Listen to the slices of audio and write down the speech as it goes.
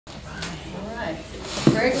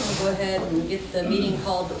Greg, we'll go ahead and get the meeting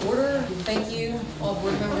called to order. Thank you, all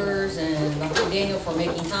board members and Dr. Daniel for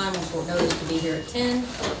making time on short notice to be here at 10.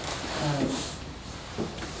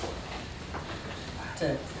 It's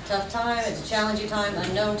a tough time, it's a challenging time,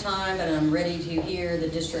 unknown time, but I'm ready to hear the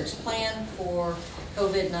district's plan for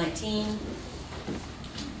COVID-19.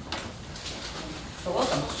 So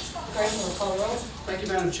welcome. Greg, will call the roll. Thank you,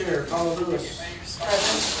 Madam Chair. Paula Lewis.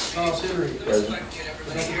 Present. Charles Henry. Present.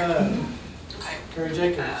 Rebecca Budd. Carrie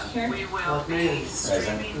Jacobs. Here. Mark Mann.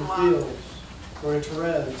 Present. Drew Fields. Gloria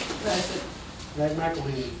Perez. Present. Meg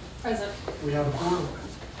McElhaney. Present. We have a quorum.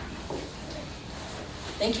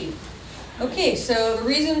 Thank you. Okay, so the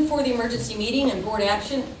reason for the emergency meeting and board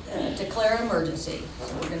action, declare an emergency.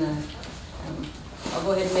 So we're gonna, I'll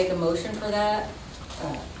go ahead and make a motion for that.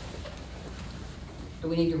 Do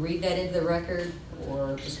we need to read that into the record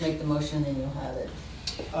or just make the motion and then you'll have it?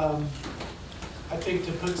 I think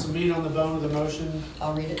to put some meat on the bone of the motion,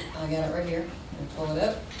 I'll read it. I got it right here. I'll pull it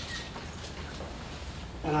up.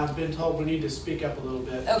 and I've been told we need to speak up a little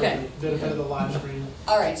bit. Okay. Did a bit of the live stream.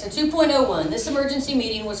 All right, so 2.01, this emergency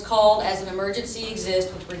meeting was called as an emergency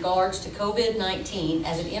exists with regards to COVID-19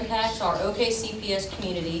 as it impacts our OKCPS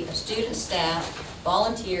community of students, staff,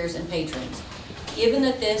 volunteers, and patrons. Given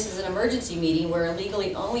that this is an emergency meeting, we're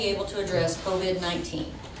legally only able to address COVID-19.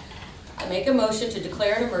 I make a motion to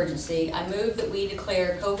declare an emergency. I move that we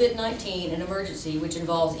declare COVID-19 an emergency which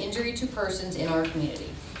involves injury to persons in our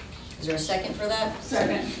community. Is there a second for that?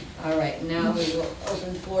 Second. All right, now we will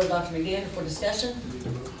open the floor to Dr. McGinn for discussion.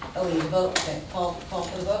 Oh, we need to vote. Okay, call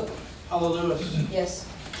for the vote. Paula Lewis. Yes.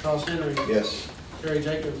 Charles Henry. Yes. Carrie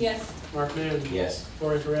Jacobs. Yes. Mark Mann. Yes.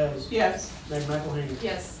 Gloria Perez. Yes. Meg McElhaney.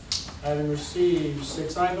 Yes. Having received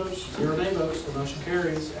 6 aye votes, 0 nay votes, the motion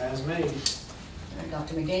carries as made. All right,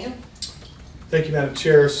 Dr. McDaniel. Thank you, Madam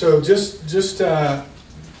Chair. So just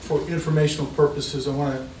for informational purposes, I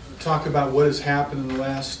want to talk about what has happened in the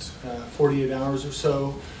last 48 hours or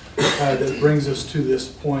so that brings us to this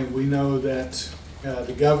point. We know that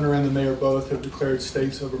the governor and the mayor both have declared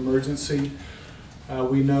states of emergency.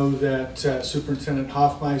 We know that Superintendent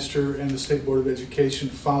Hoffmeister and the State Board of Education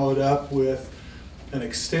followed up with an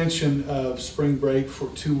extension of spring break for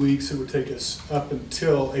 2 weeks. It would take us up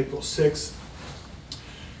until April 6th.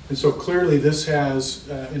 And so clearly this has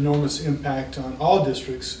enormous impact on all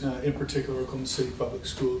districts, in particular Oklahoma City Public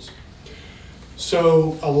Schools.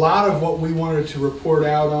 So a lot of what we wanted to report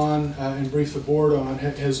out on and brief the board on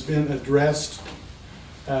has been addressed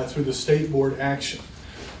through the state board action.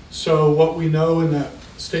 So what we know in the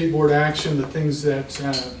state board action, the things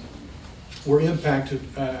that were impacted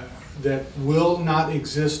that will not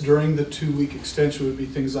exist during the 2-week extension would be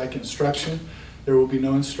things like instruction. There will be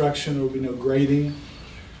no instruction, there will be no grading.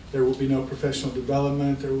 There will be no professional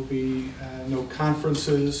development, there will be no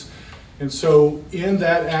conferences. And so in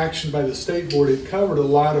that action by the state board, it covered a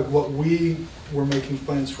lot of what we were making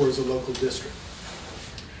plans for as a local district.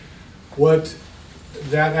 What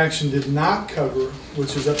that action did not cover,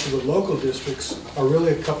 which is up to the local districts, are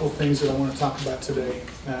really a couple of things that I want to talk about today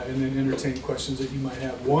and then entertain questions that you might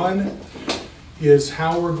have. One is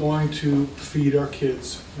how we're going to feed our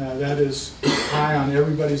kids. That is high on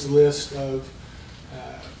everybody's list of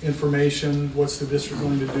information, what's the district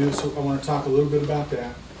going to do, so I want to talk a little bit about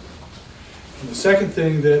that. And the second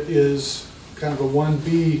thing that is kind of a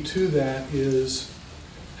 1B to that is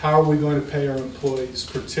how are we going to pay our employees,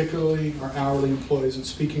 particularly our hourly employees, and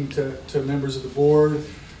speaking to members of the board,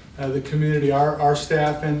 the community, our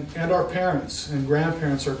staff, and our parents and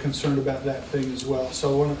grandparents are concerned about that thing as well,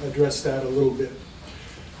 so I want to address that a little bit.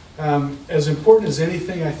 As important as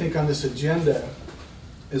anything I think on this agenda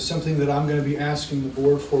is something that I'm going to be asking the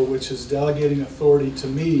board for, which is delegating authority to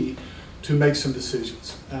me to make some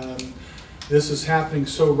decisions. This is happening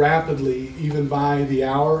so rapidly, even by the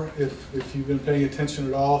hour. If you've been paying attention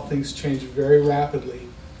at all, things change very rapidly.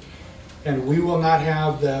 And we will not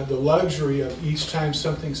have the luxury of each time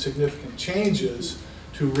something significant changes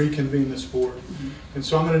to reconvene this board. And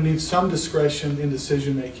so I'm going to need some discretion in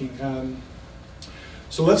decision making.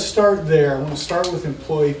 So let's start there. I want to start with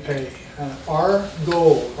employee pay. Our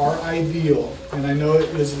goal, our ideal, and I know it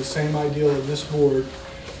is the same ideal of this board,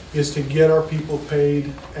 is to get our people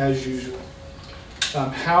paid as usual.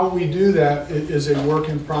 How we do that is a work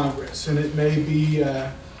in progress, and it may be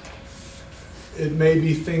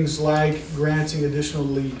things like granting additional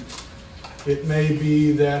leave. It may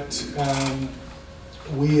be that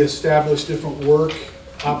we establish different work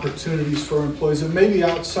opportunities for employees. It may be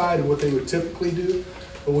outside of what they would typically do,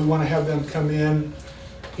 but we want to have them come in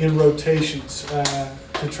rotations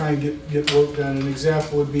to try and get work done. An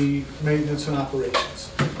example would be maintenance and operations.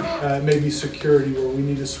 maybe security, where we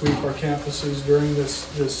need to sweep our campuses during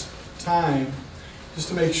this time, just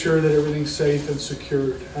to make sure that everything's safe and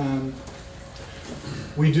secured.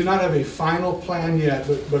 We do not have a final plan yet,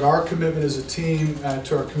 but our commitment as a team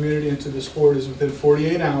to our community and to this board is within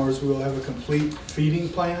 48 hours we will have a complete feeding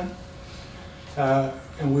plan,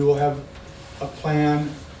 and we will have a plan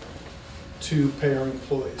to pay our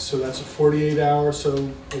employees. So that's a 48 hour,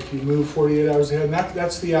 so if you move 48 hours ahead, and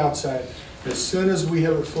that's the outside. As soon as we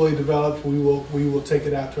have it fully developed, we will take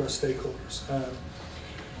it out to our stakeholders.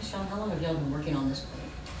 Sean, how long have y'all been working on this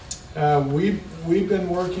plan? We've been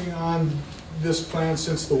working on this plan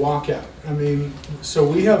since the walkout. I mean, so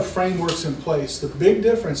we have frameworks in place. The big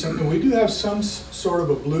difference, and we do have some sort of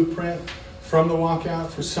a blueprint from the walkout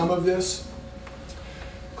for some of this.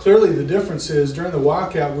 Clearly the difference is during the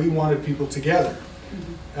walkout we wanted people together,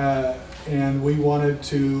 and we wanted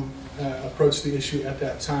to approach the issue at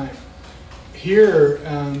that time. Here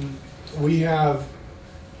we have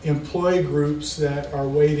employee groups that are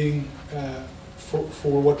waiting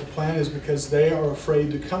for what the plan is because they are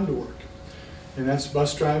afraid to come to work. And that's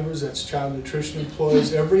bus drivers, that's child nutrition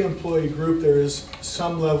employees. Every employee group, there is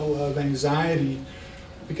some level of anxiety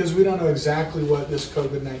because we don't know exactly what this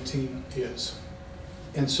COVID-19 is.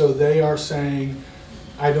 And so they are saying,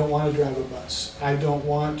 I don't want to drive a bus. I don't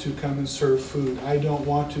want to come and serve food. I don't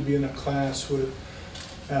want to be in a class with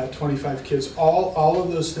 25 kids. All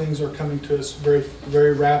of those things are coming to us very,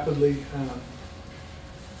 very rapidly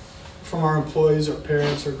from our employees, our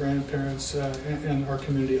parents, our grandparents, and our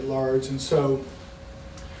community at large. And so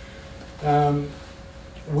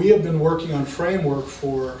we have been working on framework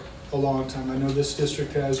for a long time. I know this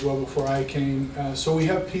district has well before I came. So we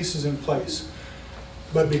have pieces in place.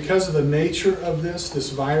 But because of the nature of this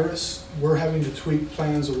virus, we're having to tweak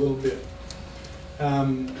plans a little bit.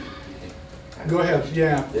 Go ahead,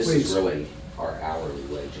 yeah, This please. is really our hourly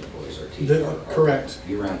wage employees, our teachers. Correct.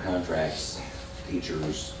 Year-round contracts,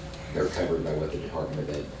 teachers, they're covered by what the Department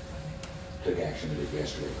of Ed took action to do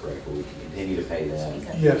yesterday, correct? But we can continue to pay them.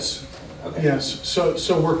 Yes. Okay. Yes.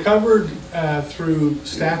 So we're covered through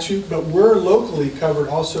statute, but we're locally covered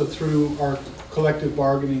also through our collective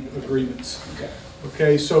bargaining agreements. Okay.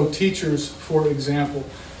 Okay, so teachers, for example,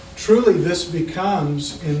 truly this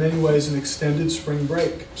becomes in many ways an extended spring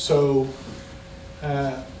break. So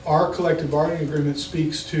our collective bargaining agreement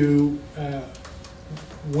speaks to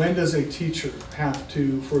when does a teacher have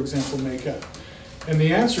to, for example, make up? And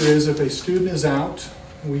the answer is if a student is out,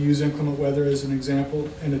 we use inclement weather as an example,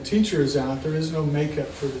 and a teacher is out, there is no makeup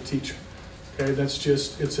for the teacher. Okay, that's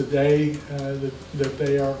just, it's a day that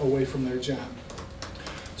they are away from their job.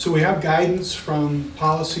 So we have guidance from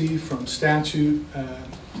policy, from statute,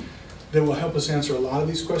 that will help us answer a lot of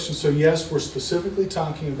these questions. So yes, we're specifically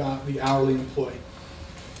talking about the hourly employee.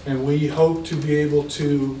 And we hope to be able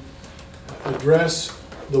to address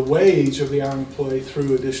the wage of the hourly employee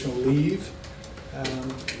through additional leave.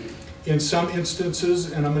 In some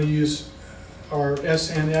instances, and I'm going to use our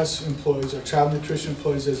SNS employees, our child nutrition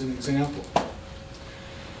employees as an example.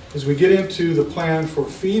 As we get into the plan for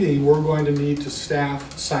feeding, we're going to need to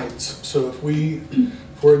staff sites. So if we,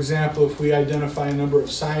 for example, if we identify a number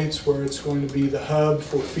of sites where it's going to be the hub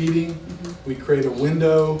for feeding, we create a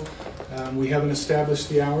window. We haven't established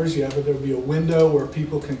the hours yet, but there'll be a window where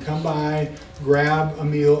people can come by, grab a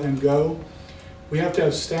meal, and go. We have to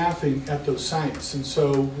have staffing at those sites, and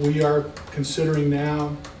so we are considering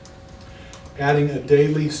now adding a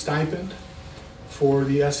daily stipend for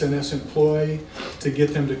the SNS employee to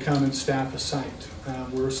get them to come and staff a site.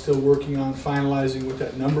 We're still working on finalizing what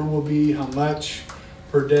that number will be, how much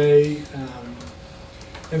per day.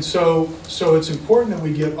 And so it's important that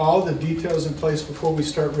we get all the details in place before we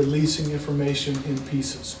start releasing information in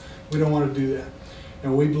pieces. We don't want to do that.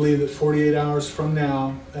 And we believe that 48 hours from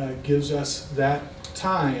now gives us that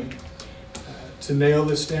time to nail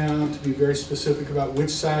this down, to be very specific about which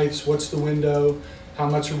sites, what's the window, how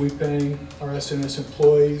much are we paying our SNS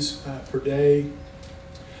employees per day.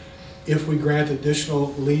 If we grant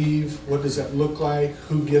additional leave, what does that look like?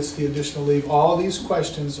 Who gets the additional leave? All these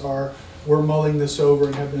questions we're mulling this over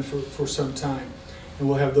and have been for some time. And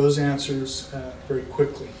we'll have those answers very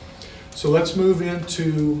quickly. So let's move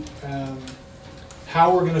into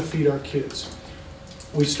how we're going to feed our kids.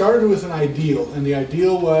 We started with an ideal, and the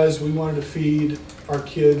ideal was we wanted to feed our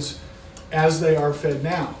kids as they are fed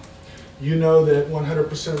now. You know that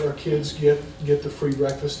 100% of our kids get the free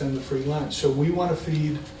breakfast and the free lunch. So we want to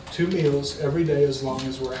feed 2 meals every day as long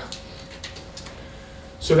as we're out.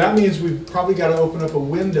 So that means we've probably got to open up a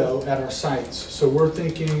window at our sites. So we're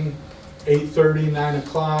thinking 8:30, 9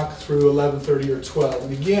 o'clock through 11:30 or 12.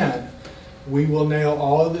 And again, We will nail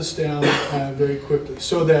all of this down very quickly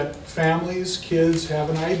so that families, kids have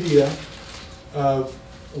an idea of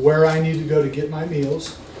where I need to go to get my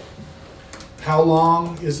meals. How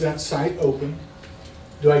long is that site open?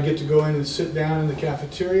 Do I get to go in and sit down in the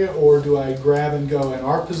cafeteria, or do I grab and go? And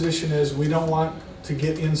our position is we don't want to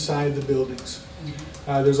get inside the buildings.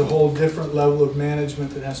 There's a whole different level of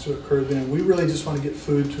management that has to occur then. We really just want to get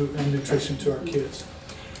food and nutrition to our kids.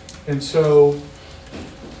 And so...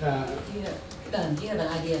 Do you have an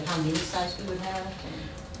idea of how many sites we would have?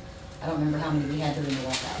 I don't remember how many we had during the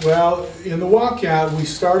walkout. Well, in the walkout, we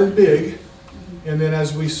started big, and then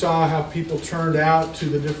as we saw how people turned out to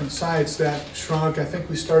the different sites, that shrunk. I think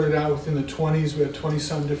we started out within the 20s. We had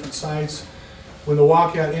 20-some different sites. When the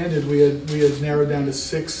walkout ended, we had narrowed down to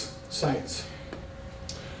 6 sites.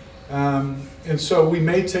 And so we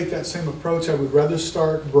may take that same approach. I would rather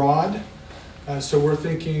start broad. So we're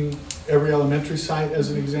thinking every elementary site as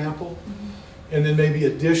an example, and then maybe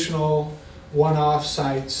additional one-off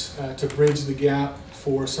sites to bridge the gap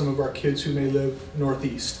for some of our kids who may live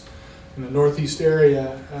northeast. In the northeast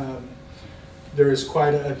area, there is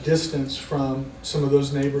quite a distance from some of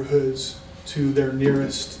those neighborhoods to their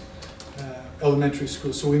nearest elementary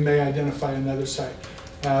school, so we may identify another site.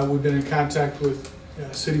 We've been in contact with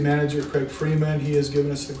City Manager Craig Freeman. He has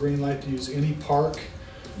given us the green light to use any park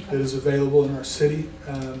that is available in our city.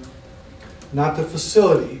 Not the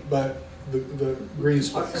facility, but the green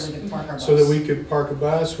space. So that we could park a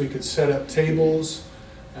bus, we could set up tables,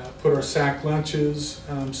 put our sack lunches,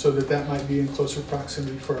 so that might be in closer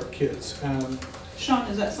proximity for our kids. Sean,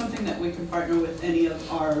 is that something that we can partner with any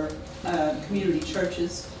of our community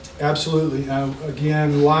churches? Absolutely.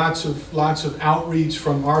 Again, lots of outreach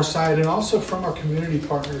from our side and also from our community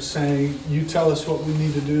partners saying, you tell us what we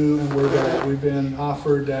need to do and we're there. We've been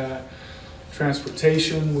offered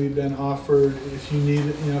transportation. We've been offered, if you need,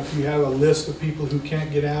 if you have a list of people who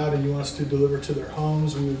can't get out and you want us to deliver to their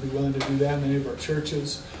homes, we would be willing to do that. Many of our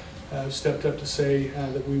churches have stepped up to say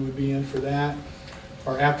that we would be in for that.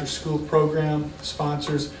 Our after-school program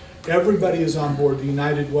sponsors. Everybody is on board, the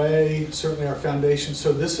United Way, certainly our foundation.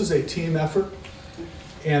 So this is a team effort,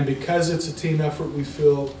 and because it's a team effort, we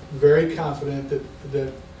feel very confident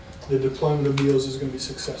that the deployment of meals is going to be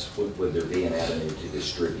successful. Would there be an avenue to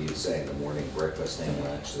distribute, say, in the morning, breakfast and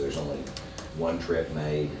lunch, so there's only one trip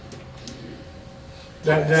made?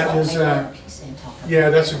 That is, yeah,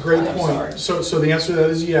 that's a great point. So the answer to that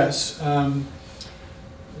is yes.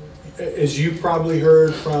 As you probably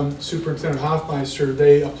heard from Superintendent Hoffmeister,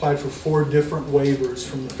 they applied for 4 different waivers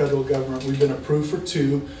from the federal government. We've been approved for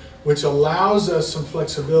 2, which allows us some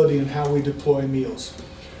flexibility in how we deploy meals.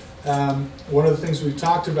 One of the things we've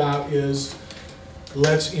talked about is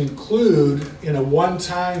let's include in a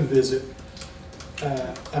one-time visit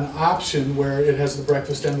an option where it has the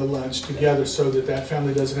breakfast and the lunch together so that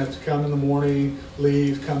family doesn't have to come in the morning,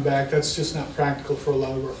 leave, come back. That's just not practical for a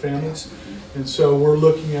lot of our families. And so we're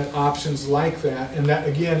looking at options like that. And that,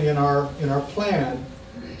 again, in our plan,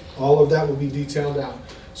 all of that will be detailed out.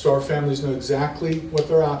 So our families know exactly what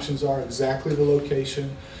their options are, exactly the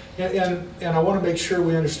location. And I want to make sure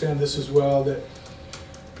we understand this as well, that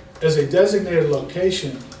as a designated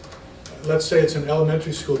location, let's say it's an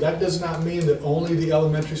elementary school, that does not mean that only the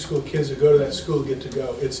elementary school kids that go to that school get to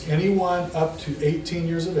go. It's anyone up to 18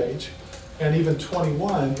 years of age, and even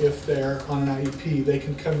 21 if they're on an IEP. They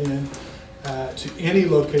can come in to any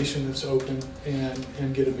location that's open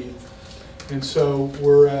and get a meal. And so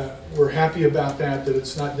we're happy about that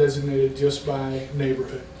it's not designated just by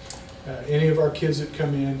neighborhood. Any of our kids that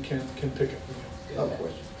come in can pick up a meal. I have a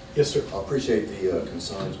question. Yes, sir. I appreciate the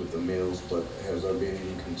concerns with the meals, but has there been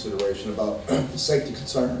any consideration about the safety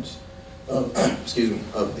concerns of, excuse me,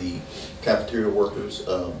 of the cafeteria workers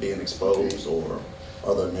being exposed, or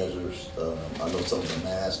other measures? I know some of the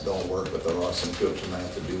masks don't work, but there are some filter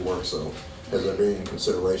masks that do work. So has there been any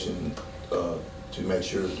consideration to make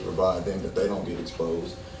sure to provide them that they don't get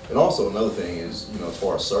exposed? And also another thing is, as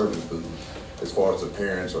far as serving food, as far as the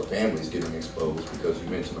parents or families getting exposed, because you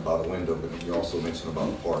mentioned about a window, but you also mentioned about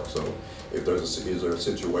a park. So if is there a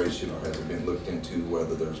situation, or has it been looked into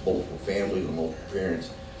whether there's multiple families or multiple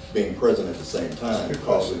parents being present at the same time,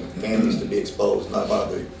 causing families to be exposed, not by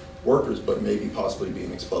the workers, but maybe possibly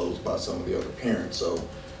being exposed by some of the other parents? So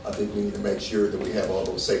I think we need to make sure that we have all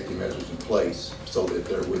those safety measures in place so that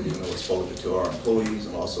there will be no exposure to our employees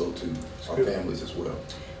and also to our families as well.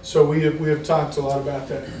 So we have talked a lot about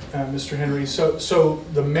that, Mr. Henry. So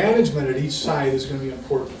the management at each site is going to be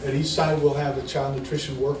important. At each site we'll have a child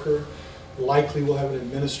nutrition worker, likely we'll have an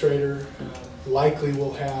administrator, likely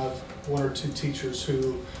we'll have 1 or 2 teachers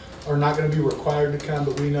who are not going to be required to come,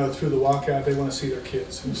 but we know through the walkout they want to see their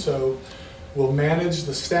kids. And so We'll manage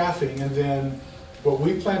the staffing, and then what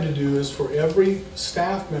we plan to do is for every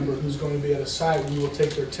staff member who's going to be at a site, we will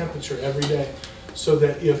take their temperature every day, so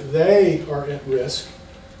that if they are at risk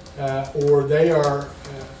or they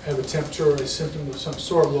have a temperature or a symptom of some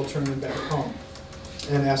sort, we'll turn them back home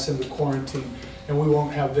and ask them to quarantine, and we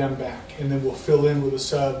won't have them back, and then we'll fill in with a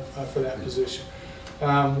sub for that position.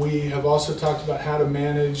 We have also talked about how to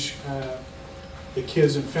manage the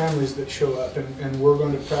kids and families that show up, and we're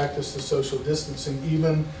going to practice the social distancing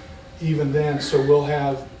even then. So we'll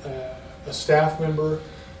have a staff member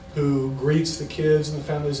who greets the kids and the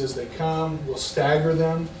families as they come. We'll stagger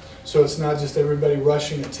them, so it's not just everybody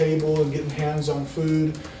rushing a table and getting hands on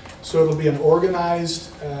food. So it'll be an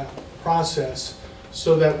organized process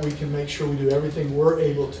so that we can make sure we do everything we're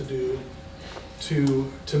able to do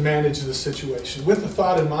to manage the situation. With the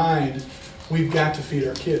thought in mind, we've got to feed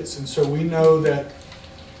our kids. And so we know that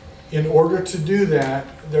in order to do that,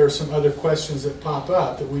 there are some other questions that pop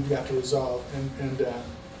up that we've got to resolve.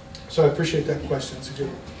 So I appreciate that question. It's a good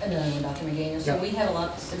one. Another one, Dr. McDaniel. So Yeah. we have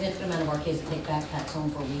a significant amount of our kids that take backpacks home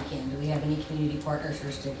for a weekend. Do we have any community partners who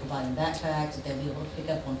are still providing backpacks that they'll be able to pick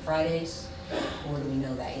up on Fridays? Or do we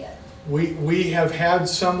know that yet? We have had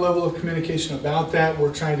some level of communication about that.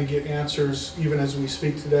 We're trying to get answers even as we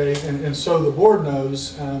speak today. And so the board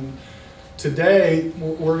knows, today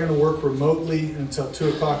we're going to work remotely until 2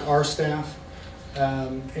 o'clock, our staff.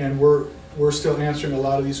 And we're still answering a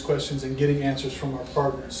lot of these questions and getting answers from our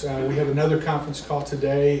partners. We have another conference call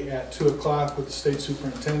today at 2 o'clock with the state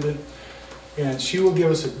superintendent. And she will give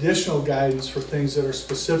us additional guidance for things that are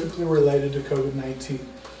specifically related to COVID-19.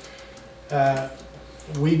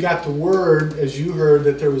 We got the word, as you heard,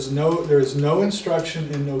 that there is no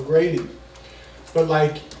instruction and no grading. But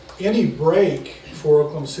like any break for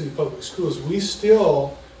Oklahoma City Public Schools, we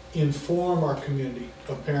still inform our community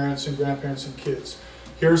of parents and grandparents and kids.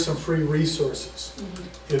 Here are some free resources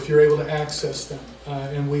if you're able to access them.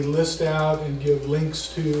 And we list out and give links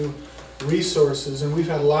to resources. And we've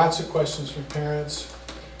had lots of questions from parents,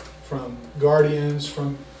 from guardians,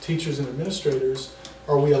 from teachers and administrators.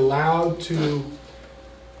 Are we allowed to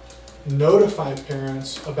notify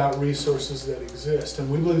parents about resources that exist? And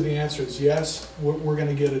we believe the answer is yes. We're going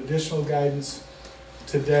to get additional guidance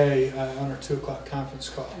today on our 2 o'clock conference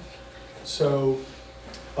call. So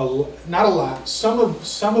not a lot. Some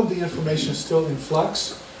of the information is still in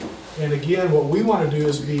flux. And again, what we want to do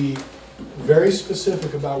is be very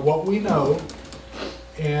specific about what we know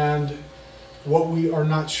and what we are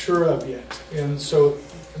not sure of yet. And so,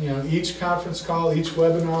 each conference call, each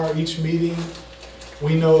webinar, each meeting,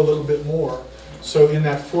 we know a little bit more. So in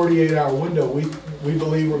that 48-hour window, we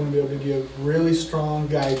believe we're going to be able to give really strong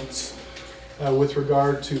guidance with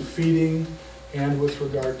regard to feeding and with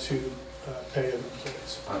regard to pay of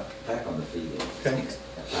employees. Back on the feeding. Okay.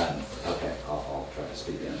 Okay, I'll try to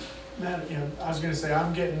speak in. Matt, I was going to say,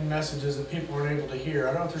 I'm getting messages that people aren't able to hear.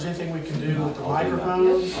 I don't know if there's anything we can do with the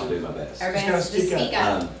microphones. I'll do my best. Everybody has to speak up. speak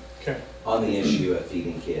up. Okay. On the issue of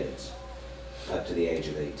feeding kids up to the age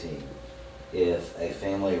of 18, if a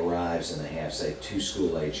family arrives and they have, say, 2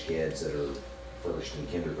 school-age kids that are first in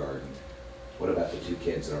kindergarten, what about the 2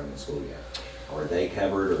 kids that aren't in school yet? Are they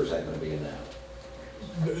covered, or is that going to be a no?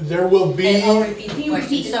 There will be. And I'll repeat the Can you question.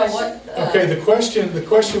 repeat the So question? what? Okay, the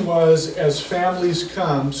question was, as families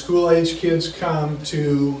come, school-age kids come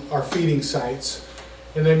to our feeding sites,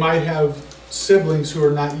 and they might have siblings who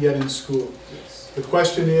are not yet in school. Yes. The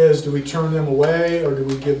question is, do we turn them away or do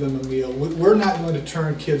we give them a meal? We're not going to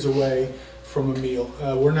turn kids away from a meal.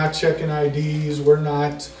 We're not checking IDs.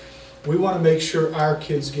 We want to make sure our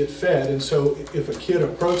kids get fed. And so if a kid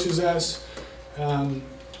approaches us,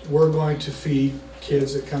 we're going to feed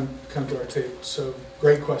kids that come to our table. So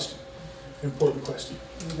great question, important question.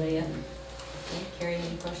 Anybody else? Okay, Carrie,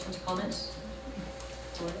 any questions, comments?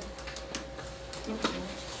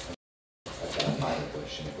 I've got a final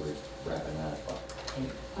question if we're wrapping up.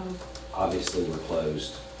 Um, Obviously, we're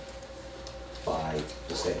closed by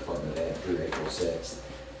the State Department of Ed through April 6th.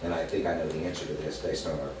 And I think I know the answer to this based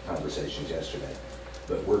on our conversations yesterday.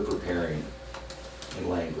 But we're preparing and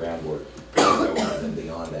laying groundwork to go on and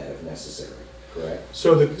beyond that if necessary, correct?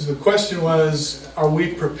 So the question was, are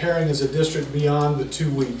we preparing as a district beyond the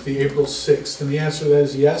 2-week, the April 6th? And the answer to that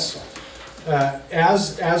is yes.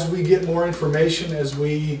 As we get more information, as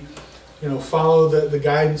we follow the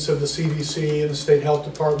guidance of the CDC and the State Health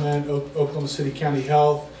Department, Oklahoma City County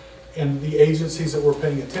Health, and the agencies that we're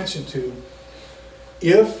paying attention to,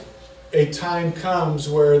 if a time comes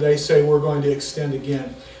where they say we're going to extend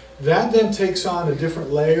again, that then takes on a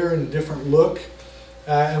different layer and a different look,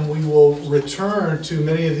 and we will return to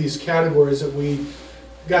many of these categories that we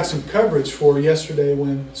got some coverage for yesterday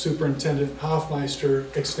when Superintendent Hoffmeister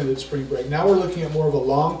extended spring break. Now we're looking at more of a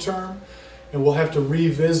long term, and we'll have to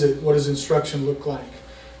revisit what does instruction look like.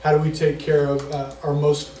 How do we take care of our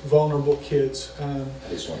most vulnerable kids? I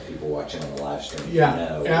just want people watching on the live stream to Yeah,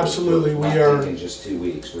 know. absolutely. We're We not are. thinking just 2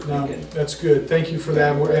 weeks, we're No, thinking. that's good. Thank you for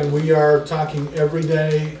that. And we are talking every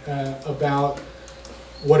day about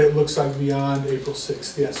what it looks like beyond April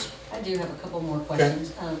 6th. Yes. I do have a couple more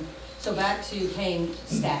questions. So back to paying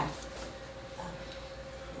staff.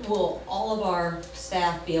 Will all of our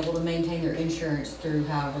staff be able to maintain their insurance through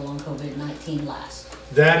however long COVID-19 lasts?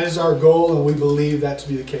 That is our goal, and we believe that to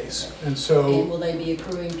be the case. And And so, will they be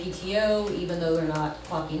accruing PTO even though they're not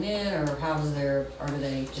clocking in, or or do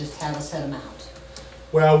they just have a set amount?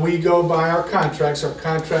 well, we go by our contracts. Our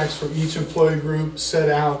contracts for each employee group set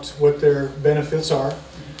out what their benefits are.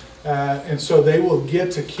 And so they will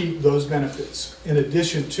get to keep those benefits. In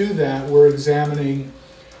addition to that, we're examining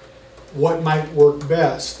what might work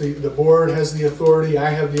best. The board has the authority, I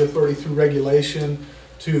have the authority through regulation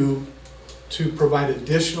to provide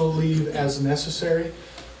additional leave as necessary.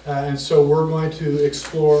 And so we're going to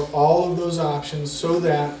explore all of those options so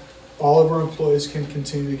that all of our employees can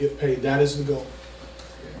continue to get paid. That is the goal.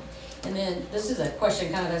 And then, this is a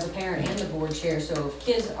question kind of as a parent and the board chair, so if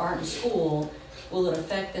kids aren't in school, will it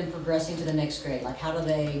affect them progressing to the next grade? Like, how do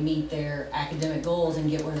they meet their academic goals and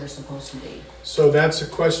get where they're supposed to be? So that's a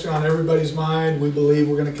question on everybody's mind. We believe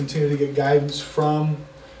we're going to continue to get guidance from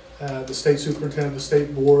the state superintendent, the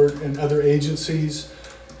state board, and other agencies.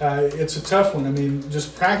 It's a tough one. I mean,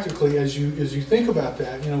 just practically, as you think about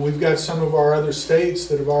that, we've got some of our other states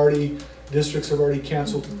that districts have already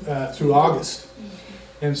canceled through August.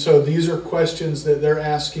 And so these are questions that they're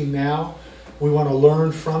asking now. We want to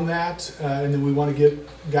learn from that, and then we want to get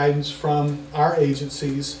guidance from our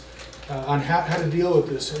agencies on how to deal with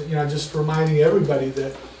this. Just reminding everybody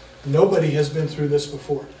that nobody has been through this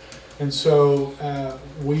before. And so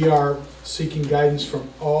we are seeking guidance from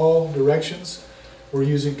all directions. We're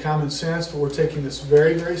using common sense, but we're taking this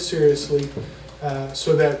very, very seriously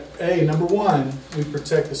so that, number one, we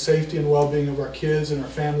protect the safety and well-being of our kids and our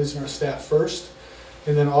families and our staff first.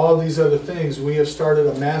 And then all of these other things, we have started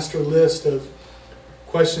a master list of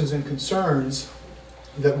questions and concerns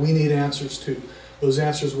that we need answers to. Those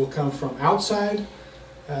answers will come from outside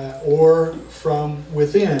or from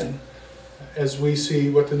within as we see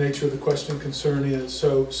what the nature of the question and concern is.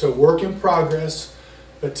 So work in progress,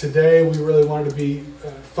 but today we really wanted to be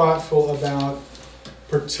thoughtful about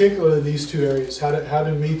particularly these two areas, how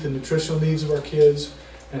to meet the nutritional needs of our kids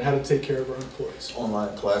and how to take care of our employees.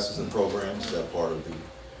 Online classes and programs, is that part of the,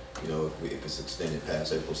 if it's extended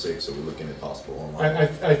past April 6th, so we're looking at possible online?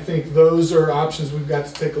 I think those are options we've got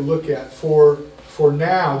to take a look at. For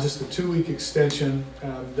now, just the 2-week extension,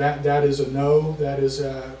 that is a no. That is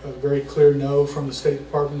a very clear no from the State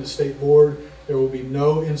Department, the State Board. There will be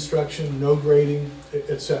no instruction, no grading,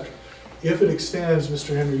 etc. If it extends,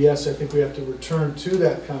 Mr. Henry, yes, I think we have to return to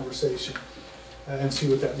that conversation and see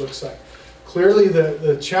what that looks like. Clearly,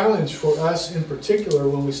 the challenge for us in particular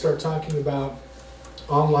when we start talking about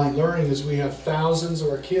online learning is we have thousands of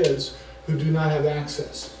our kids who do not have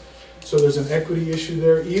access. So there's an equity issue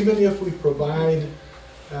there. Even if we provide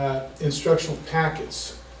instructional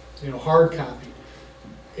packets, hard copy,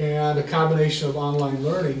 and a combination of online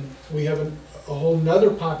learning, we have a whole nother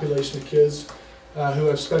population of kids who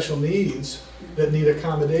have special needs that need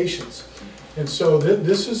accommodations. And so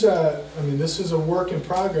this is a work in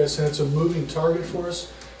progress, and it's a moving target for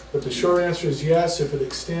us. But the short answer is yes. If it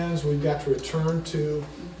extends, we've got to return to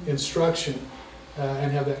instruction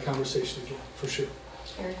and have that conversation again, for sure.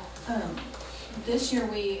 Carrie? This year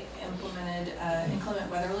we implemented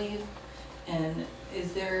inclement weather leave, and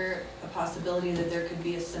is there a possibility that there could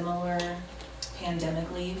be a similar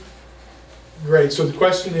pandemic leave? Great. So the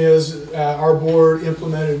question is, our board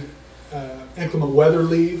implemented inclement weather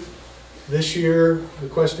leave this year. The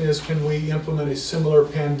question is, can we implement a similar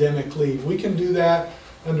pandemic leave? We can do that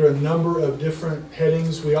under a number of different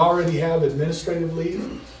headings. We already have administrative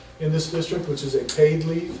leave in this district, which is a paid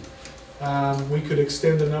leave. We could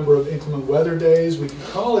extend the number of inclement weather days. We can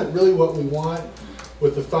call it really what we want,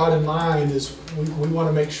 with the thought in mind is we want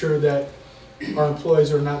to make sure that our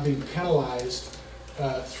employees are not being penalized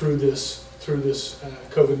through this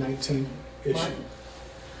COVID-19 issue.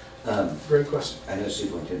 Great question. I know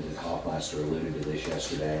Superintendent Hoffmeister alluded to this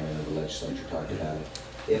yesterday, and I know the legislature talked about it.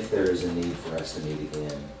 If there is a need for us to meet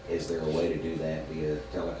again, is there a way to do that via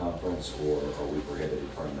teleconference, or are we prohibited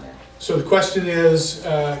from that? So the question is,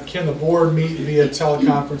 can the board meet via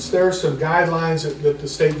teleconference? There are some guidelines that the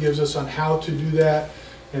state gives us on how to do that,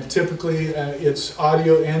 and typically it's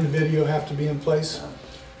audio and video have to be in place.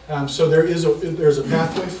 So there's a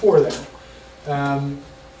pathway for that.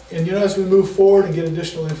 And as we move forward and get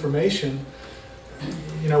additional information,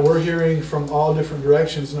 we're hearing from all different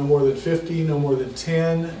directions, no more than 50, no more than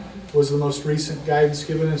 10 was the most recent guidance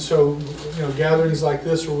given. And so, gatherings like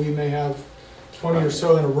this where we may have 20 or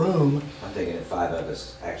so in a room. I'm thinking if 5 of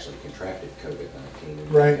us actually contracted COVID-19 and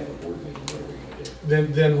we Right. have a board meeting, what are we going to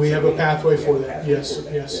do? Then we have a pathway we for have a that. pathway Yes, for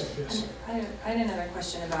that, yes, yeah. yes. I had another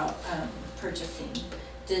question about purchasing.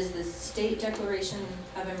 Does the state declaration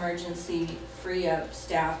of emergency free up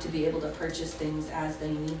staff to be able to purchase things as they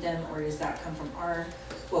need them, or does that come from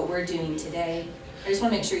what we're doing today? I just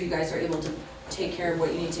want to make sure you guys are able to take care of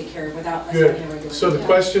what you need to take care of without us having a regular. Good. So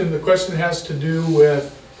the question has to do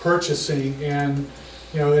with purchasing, and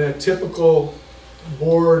in a typical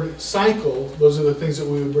board cycle, those are the things that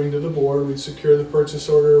we would bring to the board. We'd secure the purchase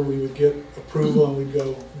order, we would get approval, and we'd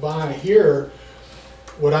go buy. Here,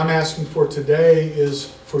 what I'm asking for today is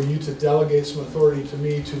for you to delegate some authority to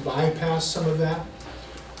me to bypass some of that,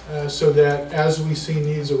 so that as we see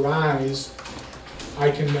needs arise, I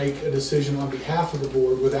can make a decision on behalf of the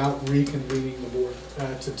board without reconvening the board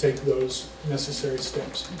to take those necessary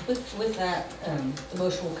steps. With that, the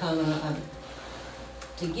motion will come,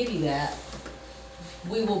 to give you that,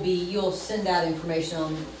 you'll send out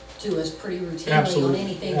information to us pretty routinely on Absolutely,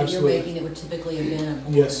 anything that you're absolutely. making that would typically have been a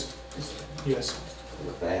board. Yes. Yes.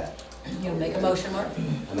 With that, You make a motion, Mark?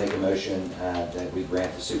 I make a motion that we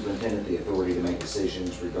grant the superintendent the authority to make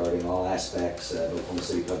decisions regarding all aspects of Oklahoma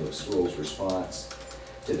City Public Schools' response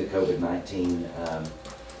to the COVID-19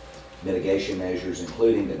 mitigation measures,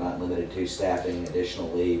 including but not limited to staffing, additional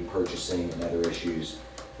leave, purchasing, and other issues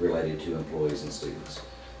related to employees and students.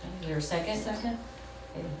 Is there a second? Second?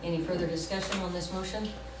 Any further discussion on this motion?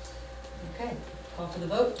 Okay, call for the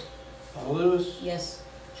vote. Paul Lewis, Yes.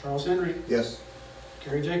 Charles Henry, Yes.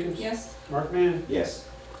 Gary Jacobs. Yes? Mark Mann, Yes.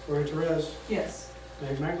 Gloria Therese, Yes.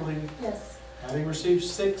 Meg McElhaney. Yes. Having received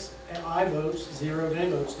 6 aye votes, 0 nay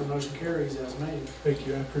votes, the motion carries as made. Thank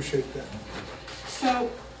you, I appreciate that. So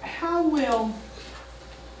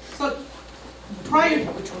prior,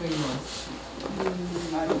 Which one are you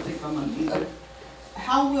on? I don't think I'm on either.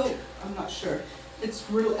 I'm not sure. It's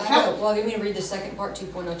really, Well, give me to read the second part,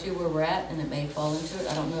 2.02, where we're at, and it may fall into it.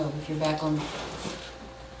 I don't know if you're back on.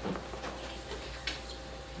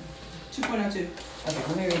 2.02. Okay,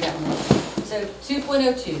 let me read that one. So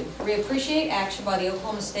 2.02, we appreciate action by the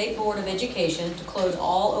Oklahoma State Board of Education to close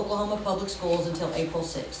all Oklahoma public schools until April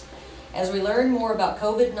 6th. As we learn more about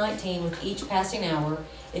COVID-19 with each passing hour,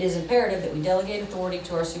 it is imperative that we delegate authority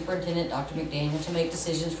to our superintendent, Dr. McDaniel, to make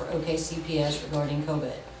decisions for OKCPS regarding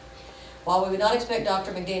COVID. While we would not expect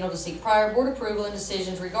Dr. McDaniel to seek prior board approval and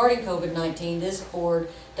decisions regarding COVID-19, this board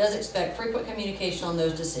does expect frequent communication on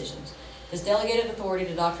those decisions. This delegated authority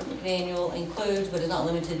to Dr. McDaniel includes, but is not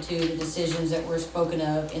limited to, the decisions that were spoken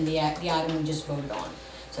of in the item we just voted on.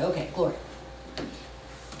 So, okay, Gloria.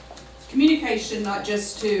 Communication, not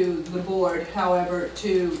just to the board, however,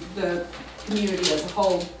 to the community as a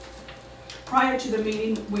whole. Prior to the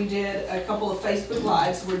meeting, we did a couple of Facebook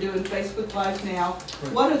Lives. We're doing Facebook Live now.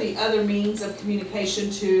 Right. What are the other means of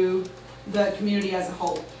communication to the community as a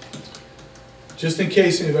whole? Just in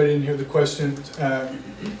case anybody didn't hear the question,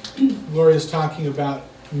 Gloria's talking about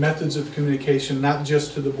methods of communication, not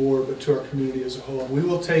just to the board, but to our community as a whole. We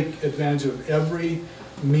will take advantage of every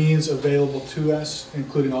means available to us,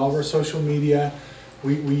 including all of our social media.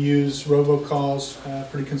 We use robocalls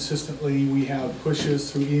pretty consistently. We have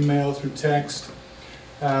pushes through email, through text.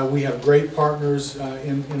 We have great partners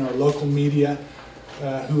in our local media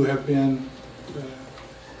who have been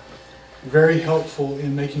very helpful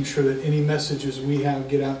in making sure that any messages we have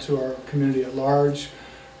get out to our community at large.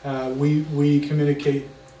 We communicate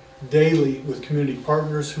daily with community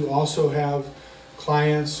partners who also have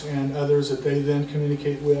clients and others that they then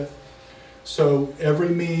communicate with. So every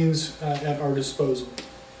means at our disposal.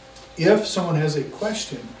 If someone has a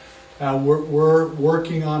question, we're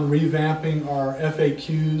working on revamping our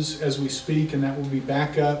FAQs as we speak, and that will be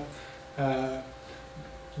back up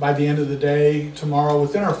by the end of the day tomorrow,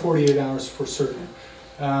 within our 48 hours for certain.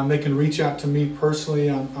 They can reach out to me personally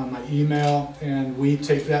on my email, and we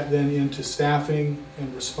take that then into staffing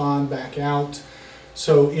and respond back out.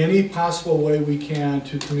 So any possible way we can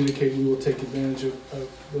to communicate, we will take advantage of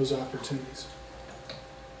those opportunities.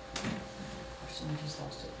 I just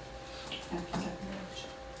lost it.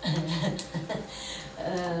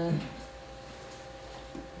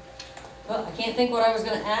 Well, I can't think what I was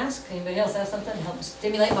going to ask. Anybody else have something to help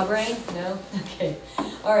stimulate my brain? No? Okay.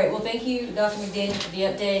 All right. Well, thank you, Dr. McDaniel, for the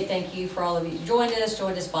update. Thank you for all of you who joined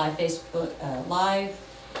us by Facebook Live.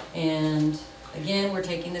 And Again, we're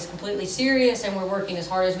taking this completely serious and we're working as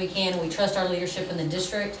hard as we can. We trust our leadership in the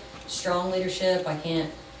district, strong leadership. I can't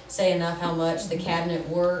say enough how much the cabinet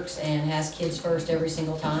works and has kids first every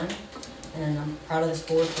single time. And I'm proud of this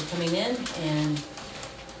board for coming in and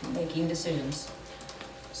making decisions.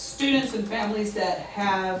 Students and families that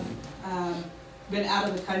have been out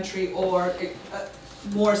of the country or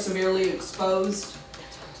more severely exposed,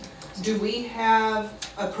 do we have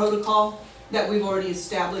a protocol that we've already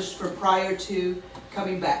established for prior to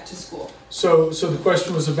coming back to school? So the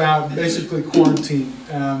question was about basically quarantine.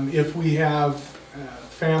 If we have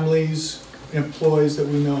families, employees that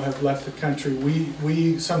we know have left the country,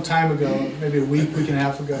 we some time ago, maybe a week and a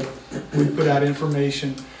half ago, we put out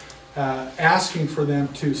information asking for them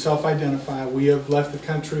to self-identify. We have left the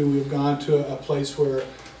country, we have gone to a place where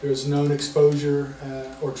there's known exposure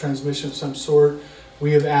or transmission of some sort.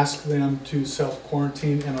 We have asked them to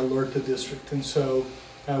self-quarantine and alert the district. And so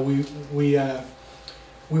we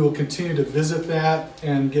will continue to visit that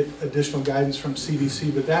and get additional guidance from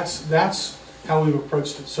CDC, but that's how we've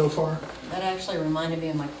approached it so far. That actually reminded me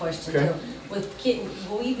of my question. Okay. So with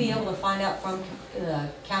will we be able to find out from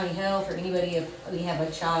county health or anybody if we have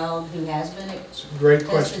a child who has been Great tested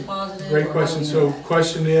question. positive? Great or how question. do we know So that?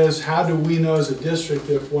 question is, how do we know as a district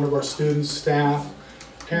if one of our students, staff,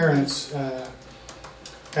 parents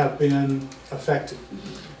have been affected?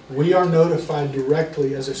 We are notified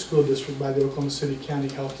directly as a school district by the Oklahoma City County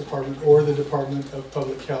Health Department or the Department of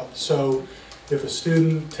Public Health. So if a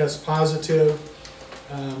student tests positive,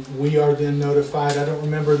 we are then notified. I don't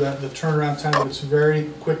remember the turnaround time, but it's very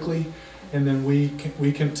quickly, and then we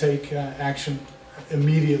can take action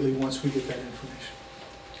immediately once we get that information.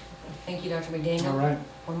 Thank you, Dr. McDaniel. All right.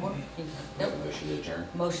 One more? Nope. Motion to adjourn.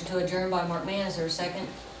 Motion to adjourn by Mark Mann. Is there a second?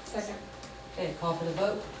 Second. Okay, call for the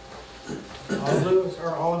vote.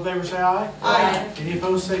 All in favor say aye. Aye. Any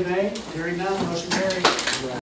opposed say nay. Hearing none, motion carries.